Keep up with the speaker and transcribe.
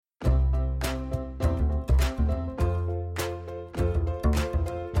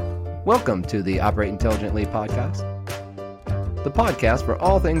Welcome to the Operate Intelligently podcast, the podcast for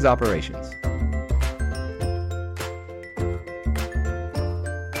all things operations.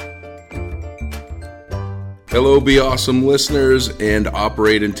 Hello, Be Awesome listeners and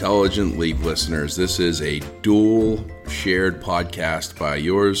Operate Intelligently listeners. This is a dual shared podcast by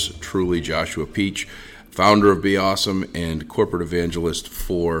yours truly, Joshua Peach, founder of Be Awesome and corporate evangelist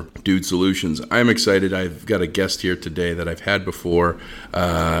for Dude Solutions. I'm excited. I've got a guest here today that I've had before.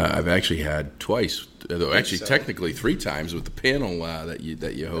 I've actually had twice, technically three times with the panel that you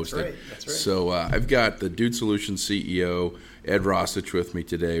hosted. That's right. So I've got the Dude Solutions CEO, Ed Rosich, with me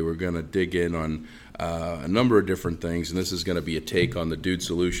today. We're going to dig in on a number of different things, and this is going to be a take on the Dude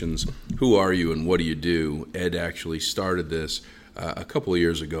Solutions. Who are you and what do you do? Ed actually started this a couple of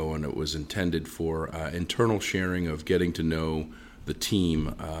years ago, and it was intended for internal sharing of getting to know the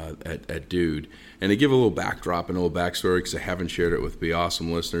team at Dude. And to give a little backdrop and a little backstory, because I haven't shared it with Be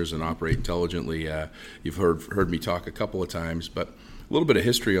Awesome listeners and Operate Intelligently, you've heard me talk a couple of times, but a little bit of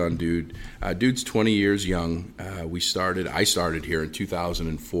history on Dude. Dude's 20 years young. I started here in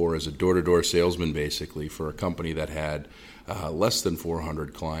 2004 as a door-to-door salesman, basically, for a company that had less than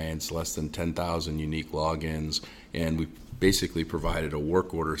 400 clients, less than 10,000 unique logins, and we basically provided a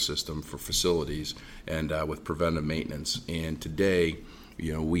work order system for facilities and with preventive maintenance. And today,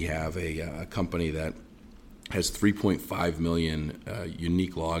 we have a company that has 3.5 million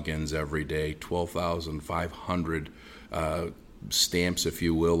unique logins every day, 12,500 stamps, if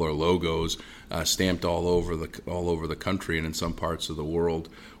you will, or logos stamped all over the country and in some parts of the world.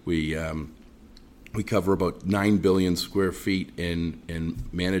 We cover about 9 billion square feet in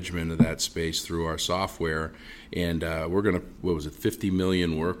management of that space through our software, and we're going to, 50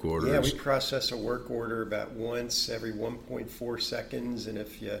 million work orders. Yeah, we process a work order about once every 1.4 seconds, and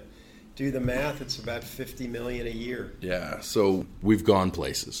if you do the math, it's about 50 million a year. Yeah, so we've gone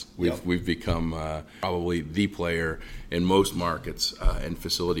places. We've become probably the player in most markets in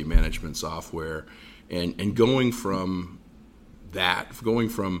facility management software, and going from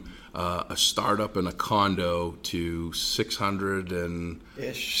a startup in a condo to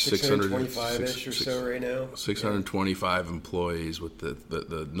 625-ish or so right now. 625 employees with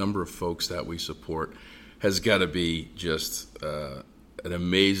the number of folks that we support has got to be just an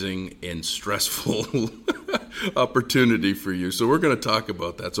amazing and stressful opportunity for you. So we're going to talk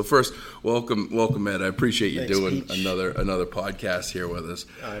about that. So first, welcome, Ed. I appreciate you doing Peach. another podcast here with us.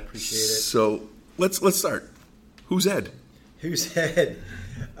 I appreciate it. So let's start. Who's Ed? Who's Ed?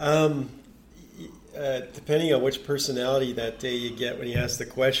 Depending on which personality that day you get when you ask the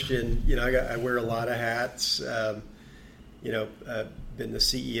question, I wear a lot of hats. Been the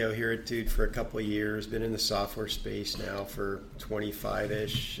CEO here at Dude for a couple of years. Been in the software space now for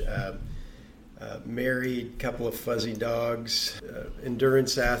 25-ish. Married, couple of fuzzy dogs.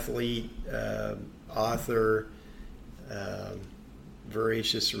 Endurance athlete, author,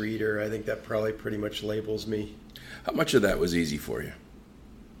 voracious reader. I think that probably pretty much labels me. How much of that was easy for you?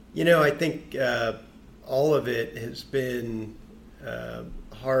 I think all of it has been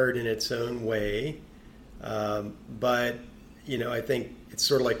hard in its own way. But, I think it's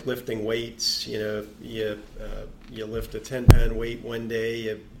sort of like lifting weights. You lift a 10-pound weight one day,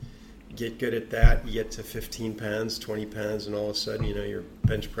 you get good at that, you get to 15 pounds, 20 pounds, and all of a sudden, you're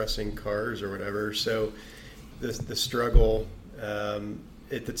bench pressing cars or whatever. So the struggle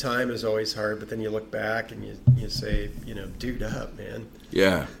at the time is always hard, but then you look back and you say, dude up, man.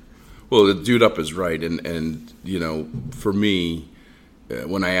 Yeah. Well, the dude up is right. And for me,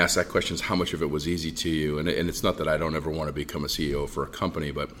 when I ask that question, is how much of it was easy to you? And it's not that I don't ever want to become a CEO for a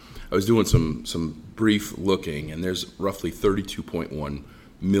company, but I was doing some brief looking, and there's roughly 32.1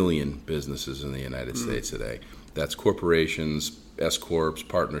 million businesses in the United States today. That's corporations, S-corps,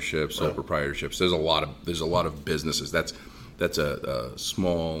 partnerships, sole proprietorships. There's a lot of businesses. That's a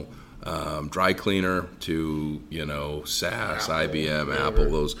small dry cleaner to SAS, IBM,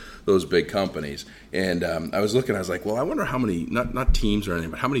 Apple, those big companies. And I was looking, I was like, well, I wonder how many, not teams or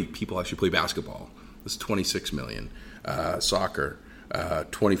anything, but how many people actually play basketball. This is 26 million. Soccer,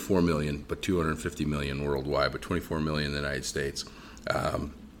 24 million, but 250 million worldwide, but 24 million in the United States.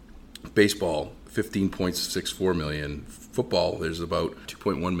 Baseball, 15.64 million. Football, there's about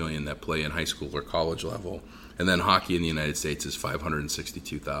 2.1 million that play in high school or college level. And then hockey in the United States is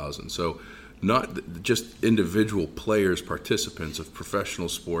 562,000. So not just individual players, participants of professional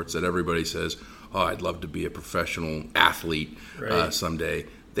sports that everybody says, oh, I'd love to be a professional athlete someday.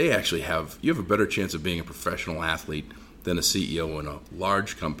 They actually you have a better chance of being a professional athlete than a CEO in a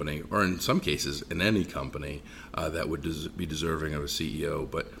large company, or in some cases in any company that would be deserving of a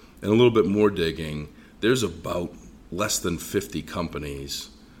CEO. But in a little bit more digging, there's about less than 50 companies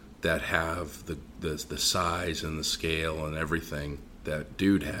that have the size and the scale and everything that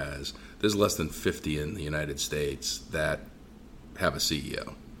Dude has, there's less than 50 in the United States that have a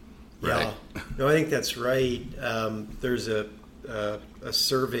CEO. Right? Yeah, no, I think that's right. There's a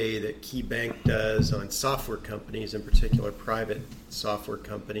survey that KeyBank does on software companies, in particular private software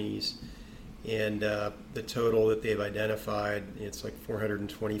companies, and the total that they've identified, it's like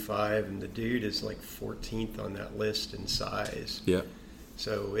 425, and the Dude is like 14th on that list in size. Yeah.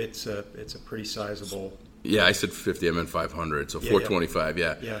 So it's a pretty sizable. Yeah, I said 50. I meant 500. So 425.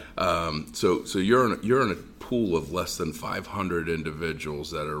 Yeah. So you're in a pool of less than 500 individuals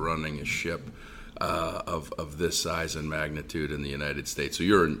that are running a ship of this size and magnitude in the United States. So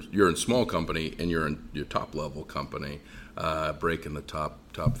you're in small company, and you're in your top level company, breaking the top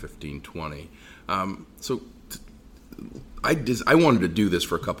 15, 20. I wanted to do this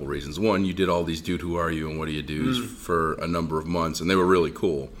for a couple reasons. One, you did all these Dude, Who Are You and What Do You Do's for a number of months, and they were really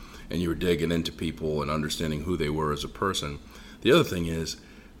cool. And you were digging into people and understanding who they were as a person. The other thing is,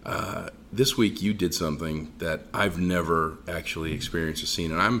 this week you did something that I've never actually experienced or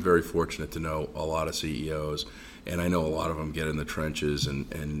seen, and I'm very fortunate to know a lot of CEOs, and I know a lot of them get in the trenches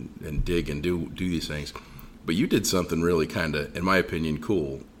and dig and do these things. But you did something really kind of, in my opinion,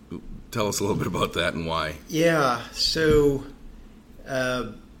 cool. Tell us a little bit about that and why. Yeah, so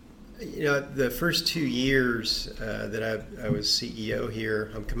the first 2 years that I was CEO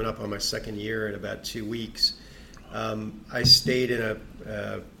here, I'm coming up on my second year in about 2 weeks. I stayed in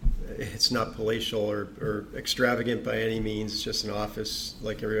it's not palatial or extravagant by any means. It's just an office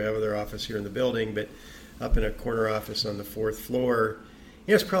like every other office here in the building, but up in a corner office on the 4th floor.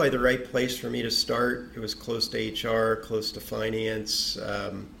 It's probably the right place for me to start. It was close to HR, close to finance.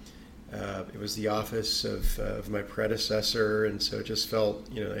 It was the office of my predecessor, and so it just felt,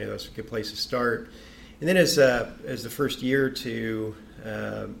 it was a good place to start. And then as the first year or two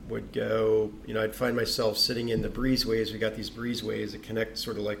would go, I'd find myself sitting in the breezeways. We got these breezeways that connect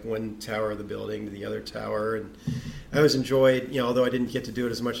sort of like one tower of the building to the other tower, and I always enjoyed, although I didn't get to do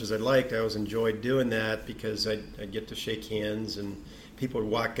it as much as I'd liked, I always enjoyed doing that because I'd get to shake hands and people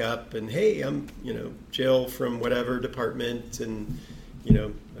would walk up and, hey, I'm, Jill from whatever department, and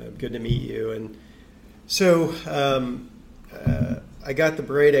good to meet you. And so I got the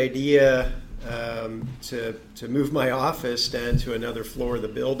bright idea to move my office down to another floor of the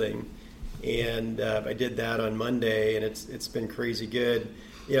building, and I did that on Monday, and it's been crazy good.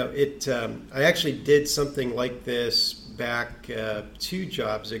 I actually did something like this back 2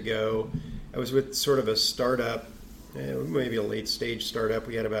 jobs ago. I was with sort of a startup, maybe a late stage startup.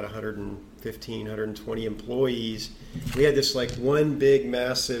 We had about 115, 120 employees. We had this like one big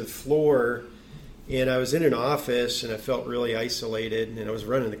massive floor, and I was in an office and I felt really isolated, and I was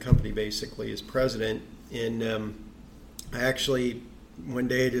running the company basically as president. And I actually one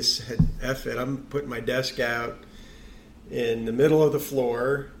day just said, F it, I'm putting my desk out in the middle of the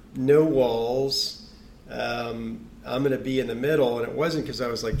floor, no walls. I'm going to be in the middle. And it wasn't because I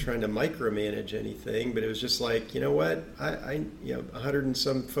was like trying to micromanage anything, but it was just like, you know what, I 100 and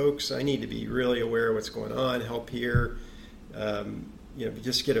some folks, I need to be really aware of what's going on, help here,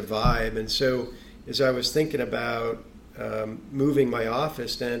 just get a vibe. And so as I was thinking about moving my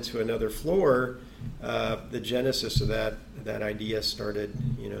office down to another floor, the genesis of that idea started,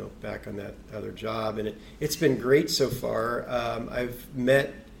 back on that other job. And it's been great so far. I've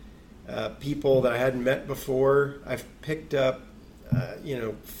met people that I hadn't met before. I've picked up,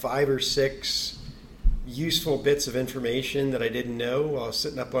 5 or 6 useful bits of information that I didn't know while I was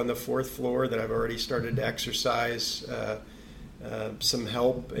sitting up on the 4th floor that I've already started to exercise some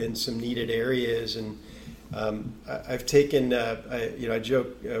help in some needed areas. And I've taken, I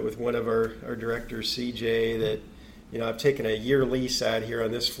joke with one of our directors, CJ, that I've taken a year lease out here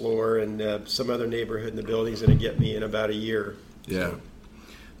on this floor, and some other neighborhood in the building is going to get me in about a year. Yeah.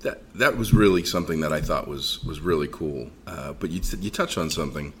 That was really something that I thought was really cool. But you touched on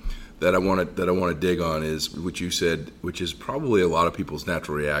something that I want to dig on, is what you said, which is probably a lot of people's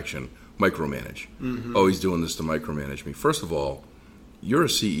natural reaction: micromanage. Mm-hmm. Oh, he's doing this to micromanage me. First of all, you're a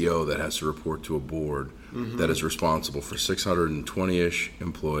CEO that has to report to a board mm-hmm. that is responsible for 620-ish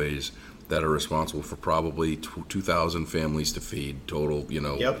employees, that are responsible for probably 2,000 families to feed, total,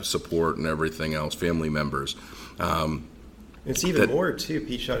 yep. support and everything else, family members. It's even more too,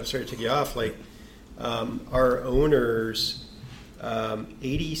 Pete. Sorry to take you off. Like our owners,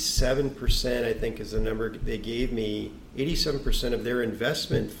 87%, I think, is the number they gave me. 87% of their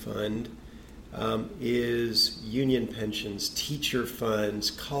investment fund is union pensions, teacher funds,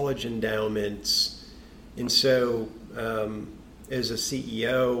 college endowments, and so as a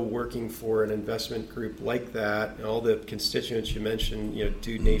CEO working for an investment group like that, and all the constituents you mentioned,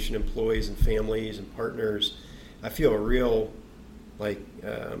 Dude Nation employees and families and partners, I feel a real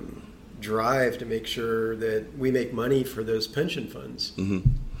drive to make sure that we make money for those pension funds. Mm-hmm.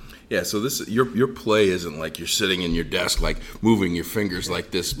 Yeah, so this your play isn't like you're sitting in your desk, like moving your fingers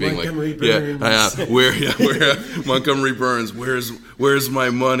like this, being Montgomery Burns. Where Montgomery Burns? Where's my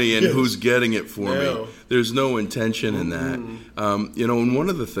money and who's getting it for me? There's no intention in that. And one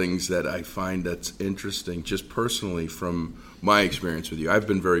of the things that I find that's interesting, just personally from my experience with you, I've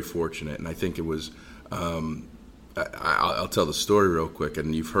been very fortunate, and I think it was. I'll tell the story real quick,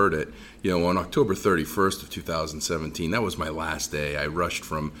 and you've heard it. On October 31st of 2017, that was my last day. I rushed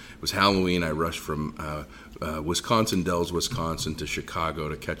it was Halloween, I rushed from Wisconsin Dells, Wisconsin to Chicago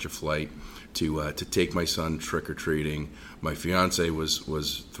to catch a flight to take my son trick-or-treating. My fiance was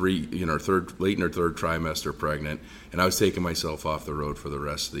late in her third trimester pregnant, and I was taking myself off the road for the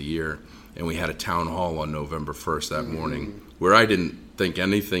rest of the year. And we had a town hall on November 1st that morning where I didn't think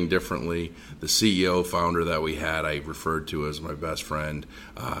anything differently. The CEO, founder that we had, I referred to as my best friend,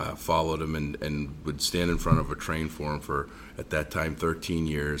 followed him and would stand in front of a train for him for, at that time, 13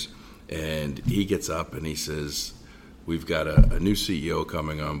 years. And he gets up and he says, we've got a new CEO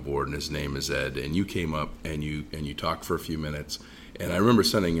coming on board, and his name is Ed. And you came up and you talked for a few minutes. And I remember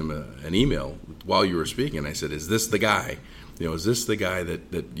sending him an email while you were speaking. I said, is this the guy? Is this the guy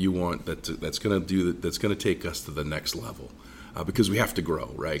that you want that's going to take us to the next level? Because we have to grow,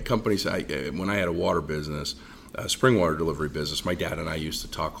 right? Companies. When I had a water business, spring water delivery business, my dad and I used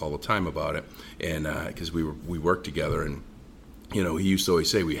to talk all the time about it, and because we worked together, and he used to always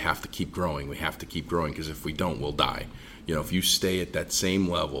say we have to keep growing. We have to keep growing because if we don't, we'll die. If you stay at that same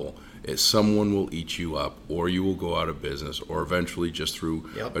level, someone will eat you up, or you will go out of business, or eventually just through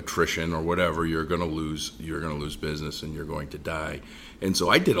attrition or whatever, you're going to lose business and you're going to die. And so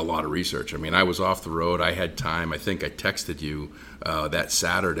I did a lot of research. I mean, I was off the road. I had time. I think I texted you that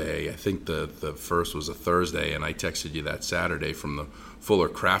Saturday. I think the first was a Thursday, and I texted you that Saturday from the Fuller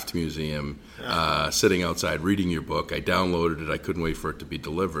Craft Museum, sitting outside reading your book. I downloaded it. I couldn't wait for it to be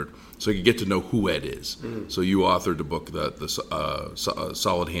delivered so I could get to know who Ed is. So you authored the book, the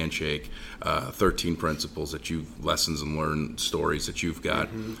Solid Handshake, 13 principles lessons and learned stories that you've got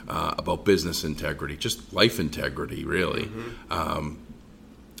about business integrity, just life integrity, really.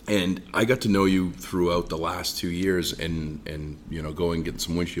 And I got to know you throughout the last 2 years, and getting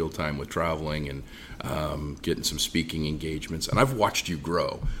some windshield time with traveling and getting some speaking engagements. And I've watched you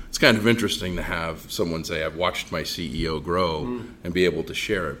grow. It's kind of interesting to have someone say, I've watched my CEO grow and be able to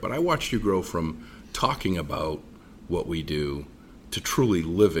share it. But I watched you grow from talking about what we do to truly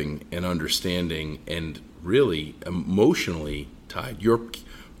living and understanding and really emotionally tied.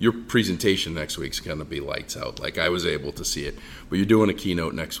 Your presentation next week's going to be lights out. Like, I was able to see it. But you're doing a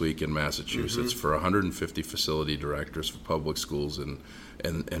keynote next week in Massachusetts for 150 facility directors for public schools in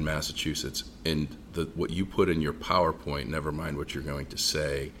Massachusetts. And what you put in your PowerPoint, never mind what you're going to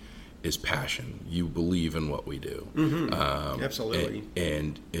say, is passion. You believe in what we do. Absolutely.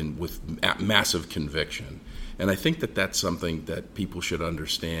 And with massive conviction. And I think that's something that people should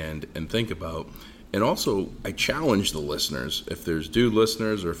understand and think about. And also, I challenge the listeners, if there's Dude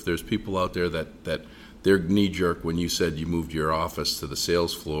listeners or if there's people out there that they're knee-jerk when you said you moved your office to the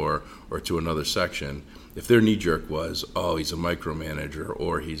sales floor or to another section, if their knee-jerk was, oh, he's a micromanager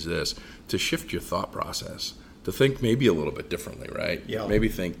or he's this, to shift your thought process, to think maybe a little bit differently, right? Yeah. Maybe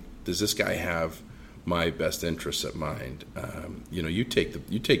think, does this guy have my best interests at mind? You take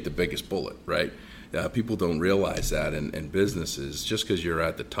the biggest bullet, right? People don't realize that in businesses. Just because you're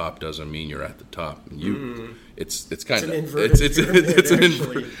at the top doesn't mean you're at the top. It's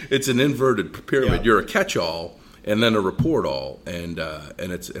an inverted pyramid. Yeah. You're a catch-all and then a report-all, and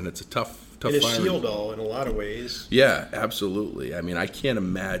it's a tough. And a shield-all in a lot of ways. Yeah, absolutely. I mean, I can't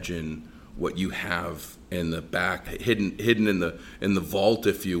imagine what you have in the back, hidden in the vault,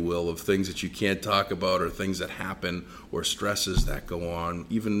 if you will, of things that you can't talk about or things that happen or stresses that go on.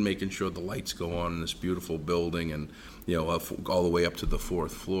 Even making sure the lights go on in this beautiful building, and all the way up to the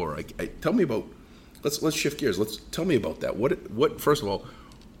fourth floor. Tell me about. Let's shift gears. Tell me about that. What first of all,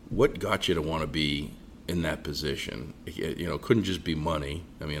 what got you to want to be in that position? Couldn't just be money.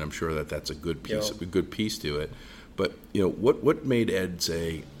 I mean, I'm sure that's a good piece to it. But what made Ed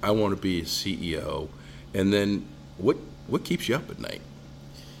say, I want to be a CEO? And then what keeps you up at night?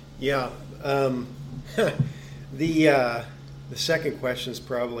 Yeah, the second question is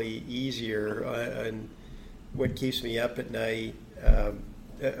probably easier. And what keeps me up at night?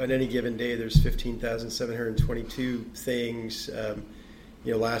 On any given day, there's 15,722 things.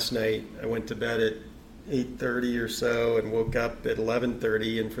 Last night I went to bed at 8:30 or so and woke up at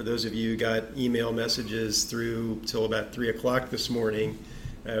 11:30. And for those of you who got email messages through till about 3 o'clock this morning,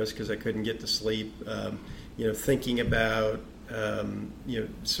 it was because I couldn't get to sleep. Thinking about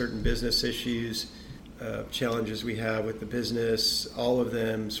certain business issues, challenges we have with the business, all of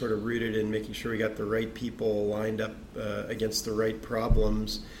them sort of rooted in making sure we got the right people lined up against the right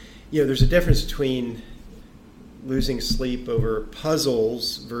problems. There's a difference between losing sleep over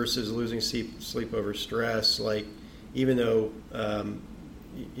puzzles versus losing sleep over stress. Like, even though I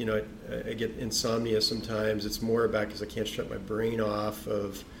get insomnia sometimes, it's more about because I can't shut my brain off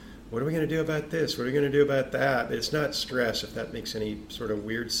of what are we going to do about this? What are we going to do about that? It's not stress, if that makes any sort of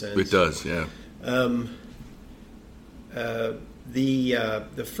weird sense. It does, yeah.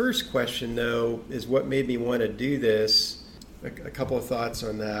 The first question, though, is what made me want to do this. A couple of thoughts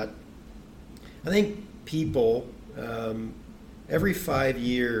on that. I think people every 5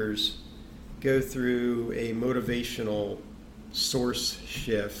 years go through a motivational source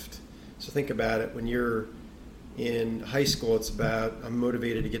shift. So think about it. When you're in high school, it's about I'm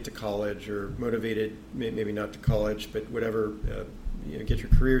motivated to get to college, or motivated maybe not to college, but whatever, get your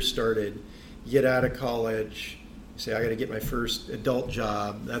career started. You get out of college, you say I got to get my first adult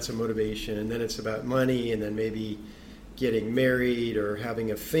job. That's a motivation, and then it's about money, and then maybe getting married or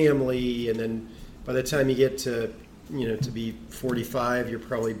having a family, and then by the time you get to be 45, you're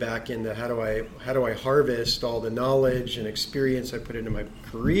probably back into how do I harvest all the knowledge and experience I put into my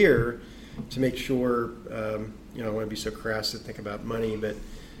career to make sure, I want to be so crass to think about money, but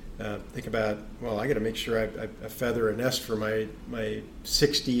think about, well, I got to make sure I feather a nest for my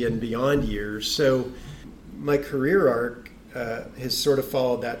 60 and beyond years. So my career arc has sort of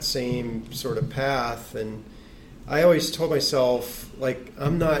followed that same sort of path, and I always told myself, like,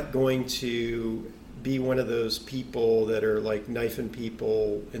 I'm not going to be one of those people that are like knifing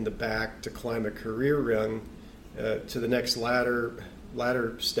people in the back to climb a career rung to the next ladder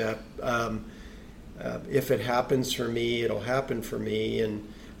step. If it happens for me, it'll happen for me. And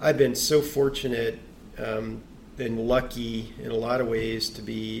I've been so fortunate and lucky in a lot of ways to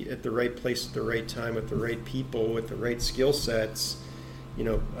be at the right place at the right time with the right people, with the right skill sets.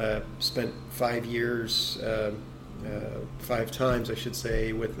 Spent 5 years, 5 times, I should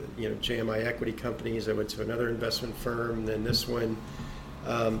say, with JMI Equity Companies. I went to another investment firm, then this one.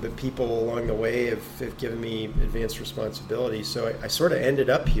 But people along the way have given me advanced responsibility. So I sort of ended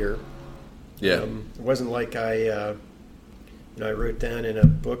up here. Yeah. It wasn't like I wrote down in a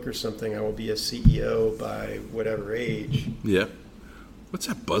book or something, I will be a CEO by whatever age. Yeah. What's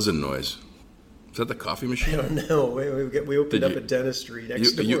that buzzing noise? Is that the coffee machine? I don't know. We opened up a dentistry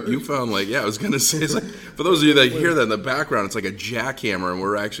next door. You found I was going to say, it's like, for those of you that hear that in the background, it's like a jackhammer, and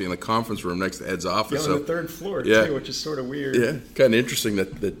we're actually in the conference room next to Ed's office. On the 3rd floor, too, which is sort of weird. Yeah, kind of interesting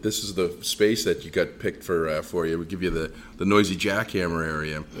that this is the space that you got picked for you. We give you the noisy jackhammer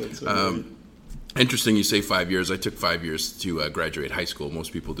area. Interesting you say 5 years. I took 5 years to graduate high school.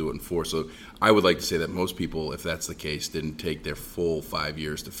 Most people do it in 4. So I would like to say that most people, if that's the case, didn't take their full 5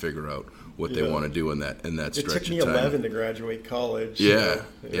 years to figure out what they want to do in that stretch of time. It took me 11 to graduate college. Yeah,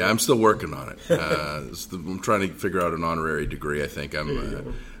 I'm still working on it. I'm trying to figure out an honorary degree. I think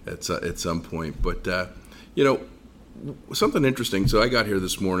I'm at some point. But something interesting. So I got here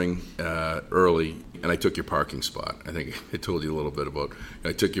this morning early, and I took your parking spot. I think I told you a little bit about.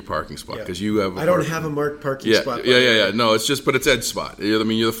 I took your parking spot because you have. I don't have a marked parking spot. Yeah. No, it's just, but it's Ed's spot. You're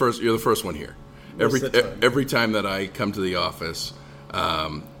the first one here. Every time that I come to the office,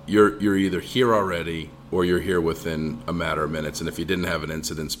 you're either here already or you're here within a matter of minutes. And if you didn't have an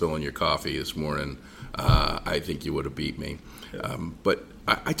incident spilling your coffee this morning, I think you would have beat me. Yeah. But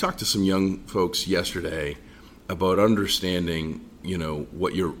I talked to some young folks yesterday about understanding,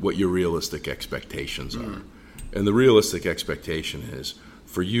 what your realistic expectations are. And the realistic expectation is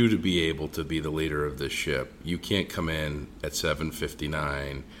for you to be able to be the leader of this ship. You can't come in at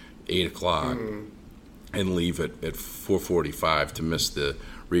 7:59, 8 o'clock, and leave at 4:45 to miss the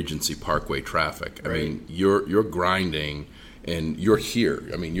Regency Parkway traffic. Right. I mean, you're grinding, and you're here.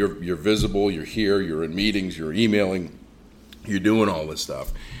 I mean, you're visible. You're here. You're in meetings. You're emailing. You're doing all this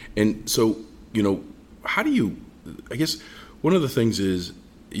stuff, and so how do you? I guess one of the things is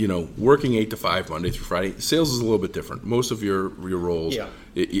working 8 to 5 Monday through Friday. Sales is a little bit different. Most of your roles,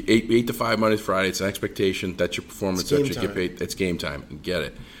 8 to 5 Monday through Friday. It's an expectation. That's your performance. That you get paid. It's game time. And get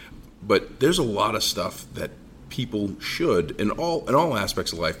it. But there's a lot of stuff that people should in all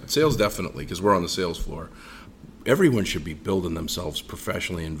aspects of life, but sales definitely, because we're on the sales floor. Everyone should be building themselves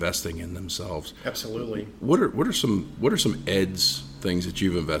professionally, investing in themselves. Absolutely. What are some Ed's things that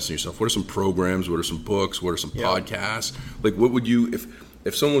you've invested in yourself? What are some programs? What are some books? What are some podcasts? Like, what would you,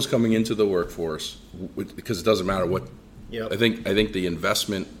 if someone was coming into the workforce, because it doesn't matter what, Yep. I think the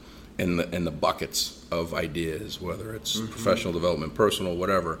investment and the buckets of ideas, whether it's professional development, personal,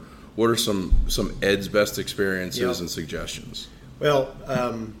 whatever. What are some Ed's best experiences and suggestions? Well,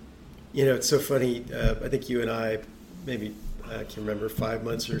 it's so funny. I think you and I, maybe I can remember 5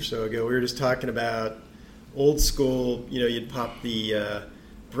 months or so ago, we were just talking about old school. You'd pop the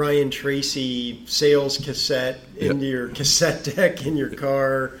Brian Tracy sales cassette into your cassette deck in your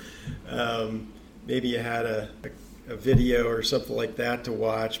car. Maybe you had a video or something like that to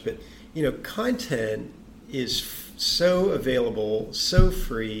watch. But, content is so available, so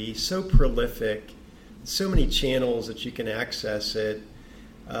free, so prolific, so many channels that you can access it.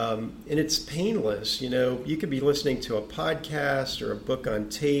 And it's painless. You could be listening to a podcast or a book on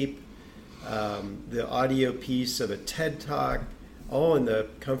tape, the audio piece of a TED Talk, all in the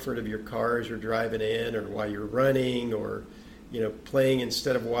comfort of your car as you're driving in or while you're running, or playing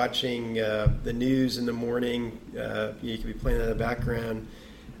instead of watching the news in the morning. You could be playing that in the background.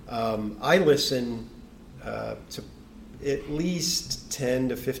 I listen to at least 10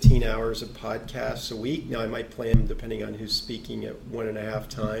 to 15 hours of podcasts a week. Now, I might play them depending on who's speaking at 1.5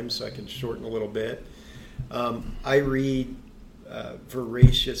 times, so I can shorten a little bit. I read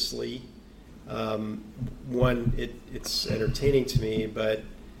voraciously. It's entertaining to me, but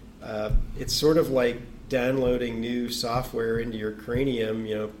it's sort of like downloading new software into your cranium.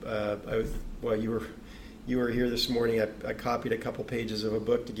 You were here this morning. I copied a couple pages of a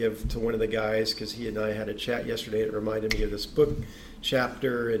book to give to one of the guys because he and I had a chat yesterday. It reminded me of this book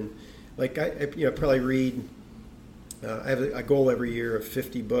chapter, and I probably read. I have a goal every year of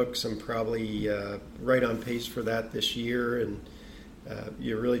 50 books. I'm probably right on pace for that this year, and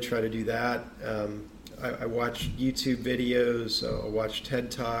you really try to do that. I watch YouTube videos. I watch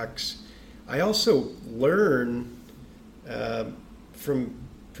TED Talks. I also learn from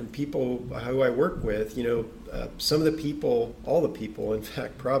people who I work with. Some of the people, all the people, in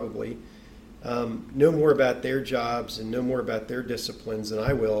fact, probably know more about their jobs and know more about their disciplines than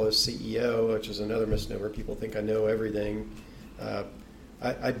I will as CEO, which is another misnomer. People think I know everything.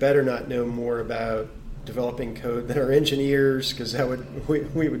 I better not know more about developing code than our engineers, because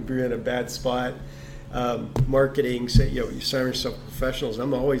we would be in a bad spot. Marketing, you sign yourself professionals.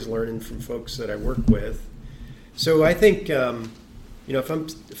 I'm always learning from folks that I work with. So I think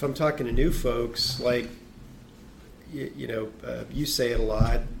if I'm talking to new folks, you say it a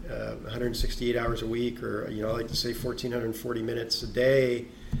lot, 168 hours a week, or I like to say 1,440 minutes a day.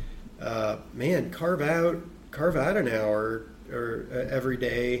 Carve out an hour or every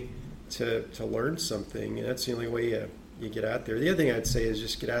day to learn something, and that's the only way you get out there. The other thing I'd say is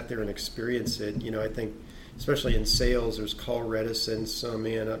just get out there and experience it. I think especially in sales, there's call reticence. So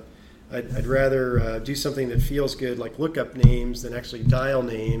I'd rather do something that feels good, like look up names, than actually dial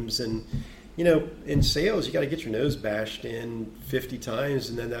names. And in sales, you got to get your nose bashed in 50 times,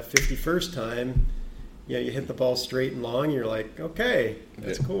 and then that 51st time, you hit the ball straight and long. You're like, okay,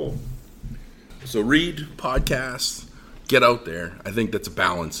 that's cool. So read podcasts, get out there. I think that's a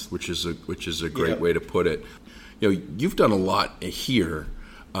balance, which is a great way to put it. You've done a lot here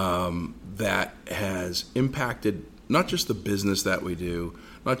that has impacted not just the business that we do,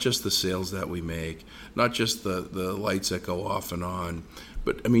 not just the sales that we make, not just the lights that go off and on,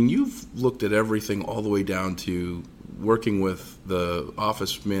 but you've looked at everything all the way down to working with the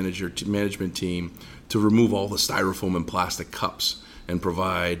office management team to remove all the styrofoam and plastic cups and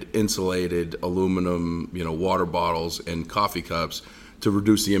provide insulated aluminum, water bottles and coffee cups to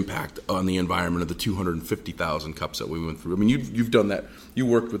reduce the impact on the environment of the 250,000 cups that we went through. You've done that. You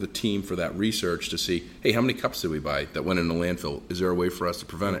worked with a team for that research to see, hey, how many cups did we buy that went in the landfill? Is there a way for us to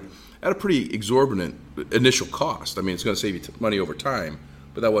prevent it? At a pretty exorbitant initial cost. It's going to save you money over time,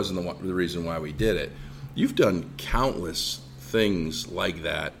 but that wasn't the reason why we did it. You've done countless things like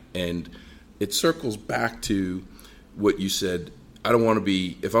that, and it circles back to what you said. I don't want to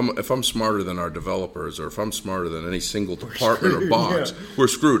be, if I'm smarter than our developers, or if I'm smarter than any single department or box, we're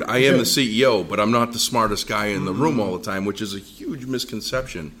screwed. I am the CEO, but I'm not the smartest guy in the room all the time, which is a huge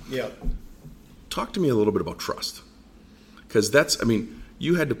misconception. Yeah. Talk to me a little bit about trust, because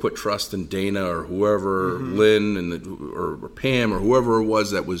you had to put trust in Dana or whoever, Lynn or Pam or whoever it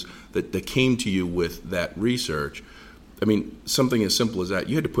was that came to you with that research. Something as simple as that.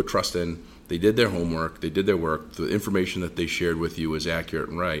 You had to put trust in. They did their homework. They did their work. The information that they shared with you is accurate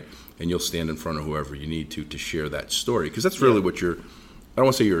and right, and you'll stand in front of whoever you need to share that story, because that's really what you're. I don't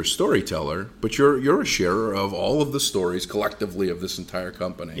want to say you're a storyteller, but you're a sharer of all of the stories collectively of this entire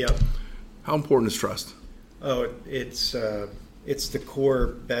company. Yeah. How important is trust? Oh, it's the core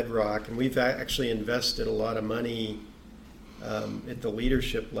bedrock, and we've actually invested a lot of money at the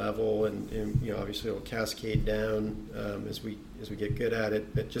leadership level, and obviously it'll cascade down as we get good at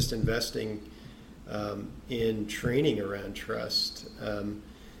it. But just investing in training around trust. I'm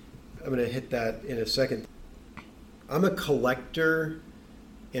going to hit that in a second. I'm a collector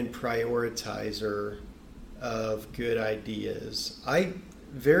and prioritizer of good ideas.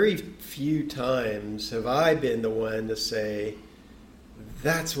 Very few times have I been the one to say,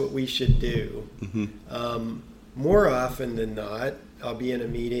 that's what we should do. Mm-hmm. More often than not, I'll be in a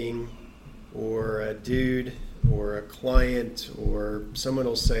meeting or a dude or a client or someone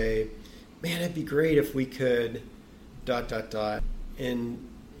will say, man, it'd be great if we could ... And,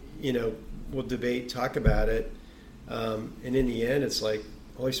 we'll debate, talk about it. And in the end, it's like,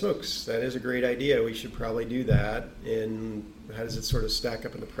 holy smokes, that is a great idea. We should probably do that. And how does it sort of stack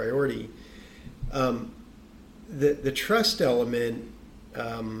up in the priority? The trust element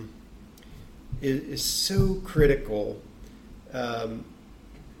is so critical.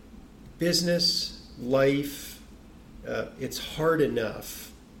 Business, life, it's hard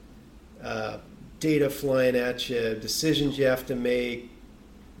enough. Data flying at you, decisions you have to make,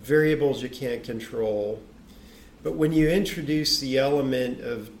 variables you can't control. But when you introduce the element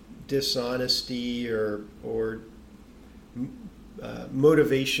of dishonesty or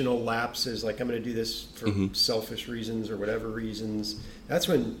motivational lapses, like I'm going to do this for selfish reasons or whatever reasons, that's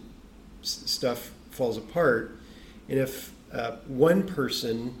when stuff falls apart. And if one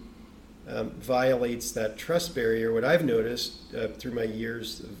person violates that trust barrier, what I've noticed through my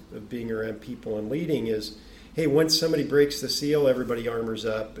years of being around people and leading is, hey, once somebody breaks the seal, everybody armors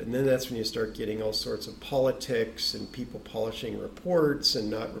up. And then that's when you start getting all sorts of politics and people polishing reports and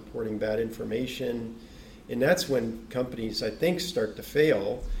not reporting bad information. And that's when companies, I think, start to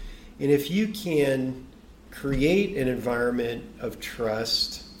fail. And if you can create an environment of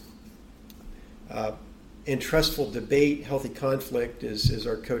trust and trustful debate, healthy conflict, as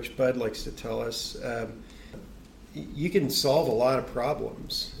our coach Bud likes to tell us, you can solve a lot of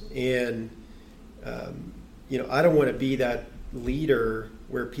problems. And I don't want to be that leader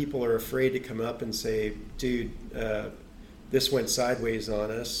where people are afraid to come up and say, dude, this went sideways on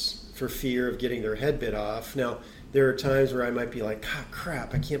us, for fear of getting their head bit off. Now, there are times where I might be like,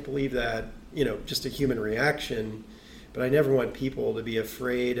 crap, I can't believe that, just a human reaction. But I never want people to be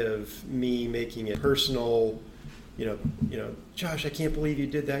afraid of me making it personal. Josh, I can't believe you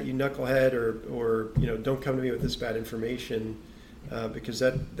did that, you knucklehead, or don't come to me with this bad information, because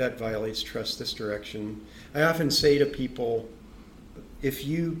that violates trust this direction. I often say to people, if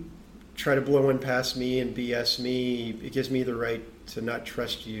you try to blow one past me and BS me, it gives me the right to not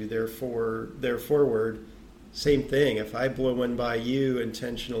trust you. Therefore, same thing. If I blow one by you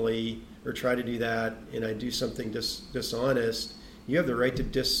intentionally or try to do that and I do something dishonest, you have the right to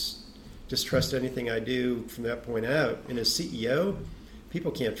distrust anything I do from that point out. And as CEO,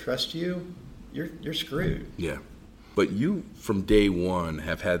 people can't trust you. You're screwed. Yeah. But you, from day one,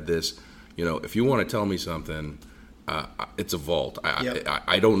 have had this, if you want to tell me something, it's a vault.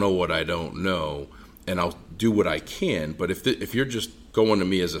 I don't know what I don't know, and I'll do what I can. But if you're just going to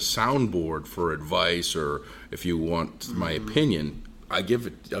me as a soundboard for advice, or if you want my opinion, I'll give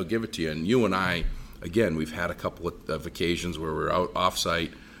it to you. And you and I, again, we've had a couple of occasions where we're out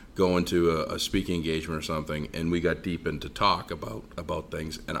offsite going to a speaking engagement or something, and we got deep into talk about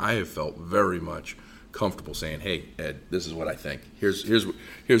things, and I have felt very much comfortable saying, hey, Ed, this is what I think.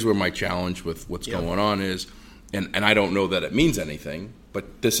 Here's where my challenge with what's going on is. And I don't know that it means anything,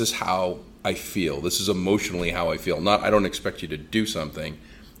 but this is how I feel. This is emotionally how I feel. I don't expect you to do something.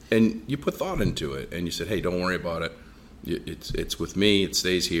 And you put thought into it, and you said, hey, don't worry about it. It's with me. It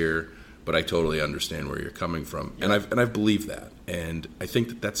stays here. But I totally understand where you're coming from. Yep. And I've believed that. And I think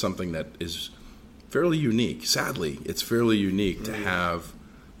that that's something that is fairly unique. Sadly, it's fairly unique to have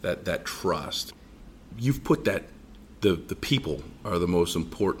that trust. You've put that the people are the most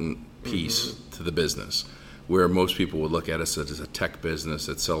important piece to the business, where most people would look at us as a tech business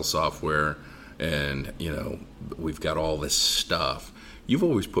that sells software and, we've got all this stuff. You've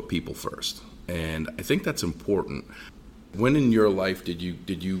always put people first. And I think that's important. When in your life did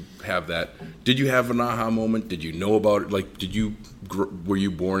you have that? Did you have an aha moment? Did you know about it? Like, were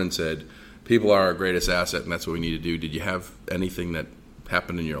you born and said, people are our greatest asset and that's what we need to do? Did you have anything that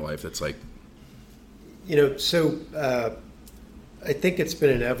happened in your life that's like? I think it's been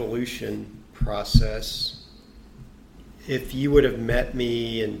an evolution process. If you would have met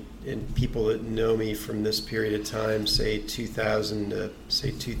me and people that know me from this period of time, say 2000 to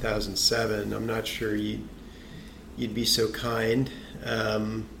say 2007, I'm not sure you'd be so kind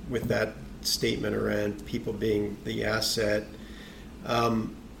with that statement around people being the asset.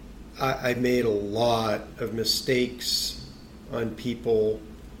 I made a lot of mistakes on people,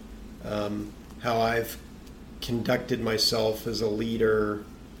 how I've conducted myself as a leader,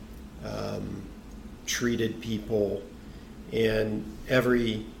 treated people, and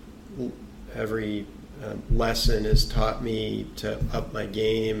every lesson has taught me to up my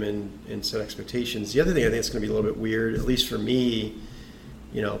game and set expectations. The other thing I think it's going to be a little bit weird, at least for me,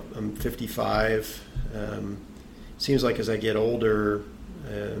 I'm 55. Seems like as I get older,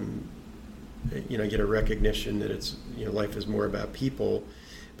 I get a recognition that it's, life is more about people.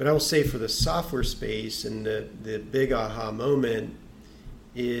 But I will say for the software space, and the big aha moment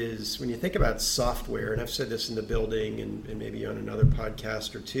is when you think about software, and I've said this in the building and maybe on another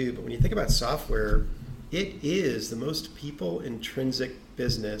podcast or two, but when you think about software, it is the most people-intrinsic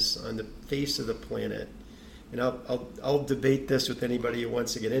business on the face of the planet. And I'll debate this with anybody who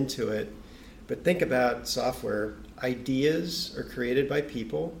wants to get into it, but think about software. Ideas are created by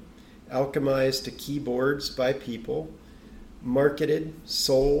people, alchemized to keyboards by people, marketed,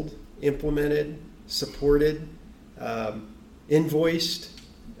 sold, implemented, supported, invoiced,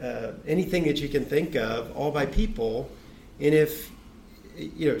 anything that you can think of, all by people. And if,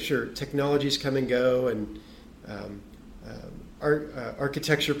 sure, technologies come and go, and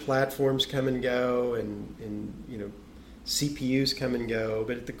architecture platforms come and go, and CPUs come and go,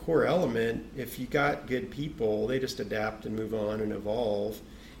 but at the core element, if you got good people, they just adapt and move on and evolve.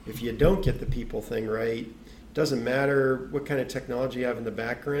 If you don't get the people thing right, doesn't matter what kind of technology you have in the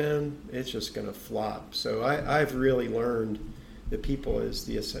background, it's just going to flop. So I've really learned that people are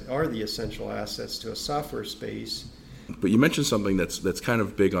the essential assets to a software space. But you mentioned something that's kind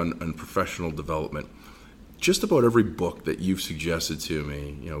of big on professional development. Just about every book that you've suggested to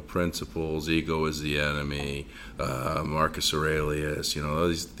me, Principles, Ego is the Enemy, Marcus Aurelius,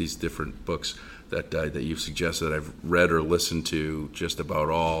 these different books that you've suggested that I've read or listened to, just about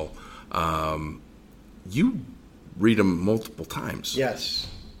all. You read them multiple times. Yes.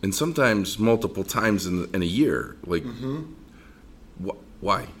 And sometimes multiple times in a year. Like,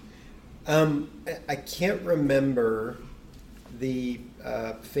 why? I can't remember the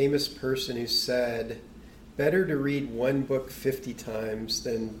famous person who said, better to read one book 50 times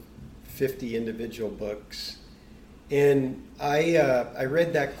than 50 individual books. And I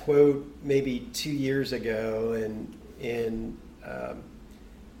read that quote maybe 2 years ago, and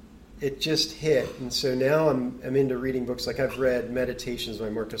it just hit. And so now I'm into reading books. Like I've read Meditations by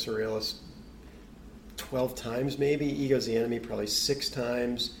Marcus Aurelius 12 times maybe, Ego's the Enemy probably 6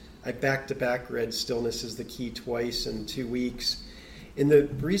 times. I back-to-back read Stillness is the Key twice in 2 weeks. And the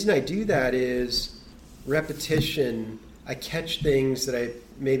reason I do that is repetition. I catch things that I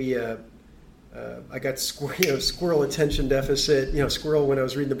maybe I got squirrel attention deficit, squirrel when I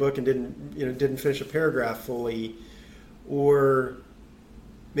was reading the book and didn't finish a paragraph fully, or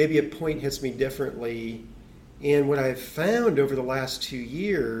maybe a point hits me differently. And what I've found over the last 2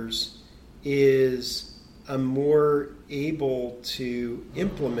 years is I'm more able to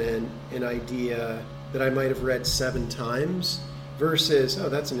implement an idea that I might have read 7 times versus, oh,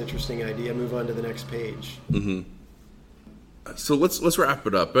 that's an interesting idea, move on to the next page. Mm-hmm. So let's wrap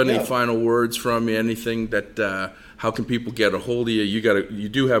it up. Any final words from you? Anything that how can people get a hold of you? You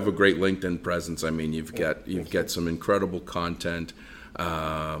do have a great LinkedIn presence. I mean, you've got some incredible content.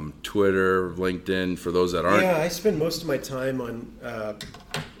 Twitter, LinkedIn, for those that aren't. Yeah, I spend most of my time on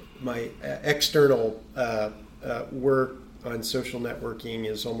my external work on social networking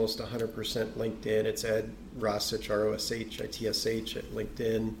is almost 100% LinkedIn. It's Ed Rossich, Roshitsh at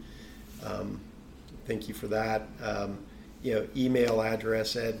LinkedIn. Thank you for that. Email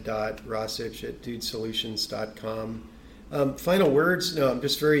address ed.rossich@dudesolutions.com. Final words, I'm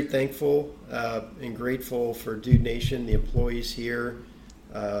just very thankful and grateful for Dude Nation, the employees here,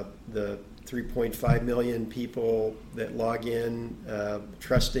 the 3.5 million people that log in,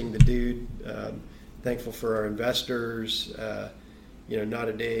 trusting the Dude. Thankful for our investors. Not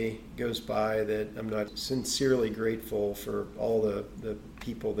a day goes by that I'm not sincerely grateful for all the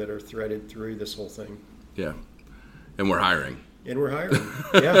people that are threaded through this whole thing. Yeah. And we're hiring. Yeah.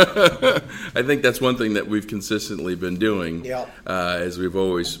 I think that's one thing that we've consistently been doing. Yeah. As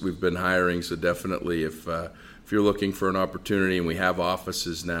we've been hiring. So definitely, if you're looking for an opportunity, and we have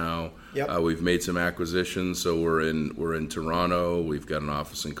offices now, we've made some acquisitions. So we're in Toronto. We've got an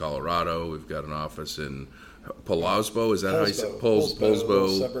office in Colorado. We've got an office in Polosbo. Is that how you say it?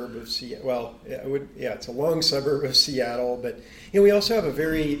 Polsbo, suburb of Seattle. Well, it's a long suburb of Seattle, but we also have a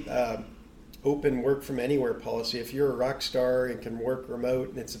very open work from anywhere policy. If you're a rock star and can work remote,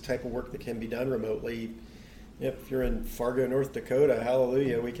 and it's the type of work that can be done remotely, If you're in Fargo, North Dakota,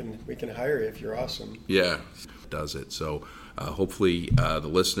 hallelujah, we can hire you if you're awesome. Yeah, does it. So hopefully the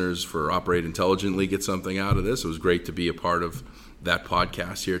listeners for Operate Intelligently get something out of this. It was great to be a part of that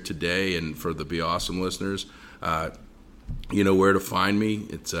podcast here today. And for the Be Awesome listeners, you know where to find me.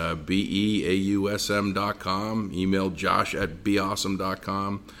 It's beausm.com. Email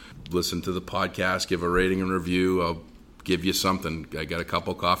josh@beawesome.com. Listen to the podcast, give a rating and review. I'll give you something. I got a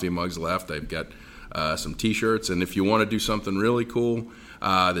couple coffee mugs left. I've got some T-shirts. And if you want to do something really cool,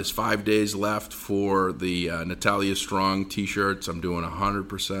 there's 5 days left for the Natalia Strong T-shirts. I'm doing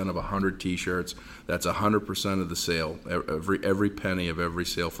 100% of 100 T-shirts. That's 100% of the sale. Every penny of every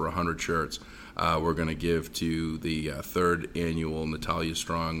sale for 100 shirts. We're going to give to the third annual Natalia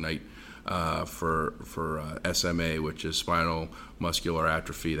Strong Night for SMA, which is spinal muscular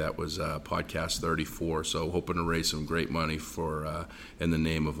atrophy. That was podcast 34. So hoping to raise some great money for in the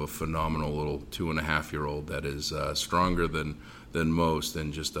name of a phenomenal little 2.5-year-old that is stronger than most,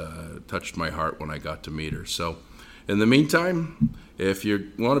 and just touched my heart when I got to meet her. So in the meantime, if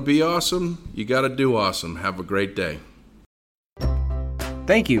you want to be awesome, you got to do awesome. Have a great day.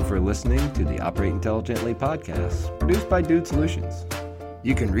 Thank you for listening to the Operate Intelligently podcast, produced by Dude Solutions.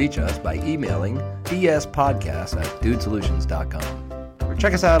 You can reach us by emailing dspodcast@dudesolutions.com or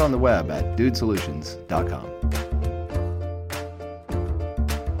check us out on the web at dudesolutions.com.